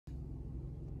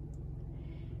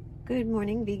Good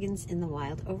morning, vegans in the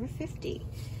wild over 50.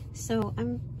 So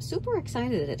I'm super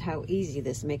excited at how easy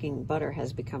this making butter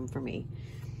has become for me,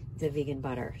 the vegan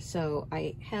butter. So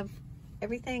I have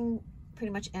everything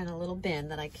pretty much in a little bin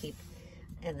that I keep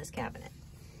in this cabinet.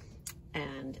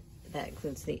 And that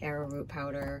includes the arrowroot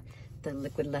powder, the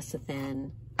liquid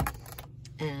lecithin,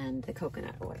 and the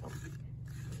coconut oil.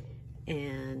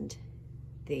 And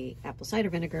the apple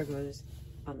cider vinegar goes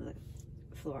on the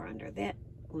floor under that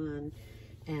one.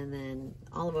 And then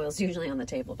olive oil is usually on the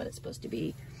table, but it's supposed to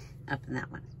be up in that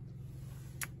one.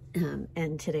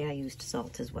 And today I used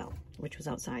salt as well, which was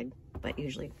outside, but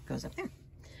usually goes up there.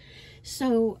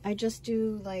 So I just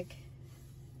do like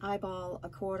eyeball a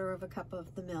quarter of a cup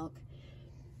of the milk,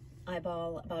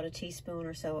 eyeball about a teaspoon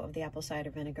or so of the apple cider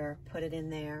vinegar, put it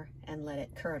in there and let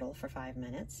it curdle for 5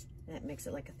 minutes. That makes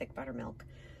it like a thick buttermilk.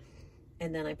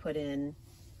 And then I put in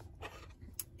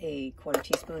a quarter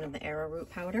teaspoon of the arrowroot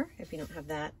powder. If you don't have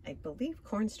that, I believe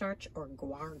cornstarch or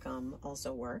guar gum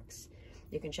also works.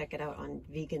 You can check it out on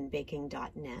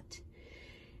veganbaking.net.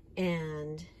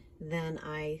 And then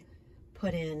I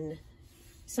put in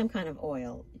some kind of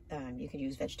oil. You can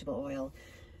use vegetable oil,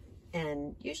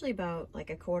 and usually about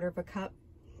like a quarter of a cup.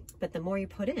 But the more you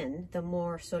put in, the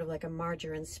more sort of like a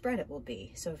margarine spread it will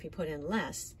be. So if you put in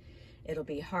less, it'll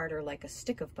be harder like a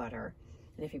stick of butter.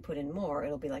 And if you put in more,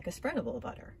 it'll be like a spreadable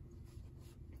butter.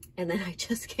 And then I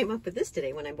just came up with this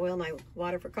today when I boil my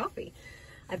water for coffee.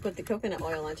 I put the coconut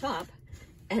oil on top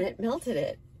and it melted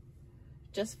it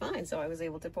just fine. So I was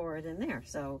able to pour it in there.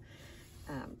 So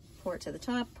pour it to the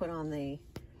top, put on the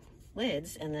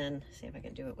lids, and then see if I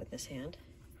can do it with this hand.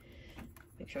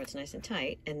 Make sure it's nice and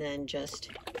tight, and then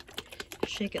just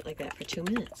shake it like that for 2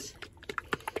 minutes.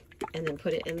 And then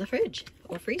put it in the fridge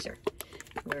or freezer,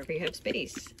 wherever you have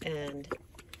space, and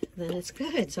then it's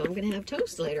good. So I'm going to have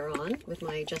toast later on with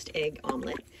my just egg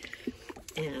omelet,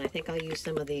 and I think I'll use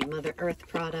some of the Mother Earth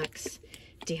products,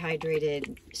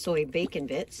 dehydrated soy bacon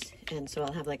bits, and so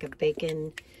I'll have like a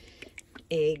bacon,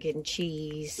 egg, and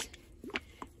cheese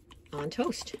on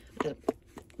toast. It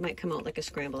might come out like a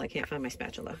scramble. I can't find my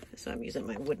spatula, so I'm using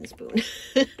my wooden spoon.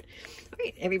 All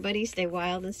right, everybody stay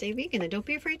wild and stay vegan, and don't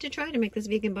be afraid to try to make this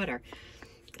vegan butter.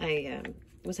 I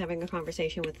was having a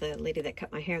conversation with the lady that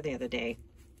cut my hair the other day,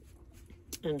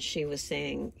 and she was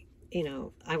saying, you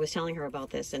know, I was telling her about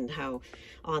this and how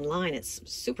online it's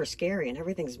super scary and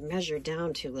everything's measured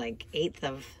down to like 1/8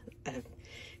 of a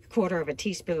quarter of a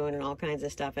teaspoon and all kinds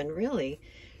of stuff, and really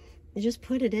you just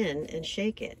put it in and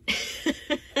shake it.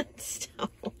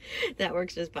 So that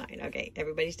works just fine. Okay,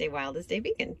 everybody stay wild and stay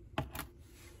vegan.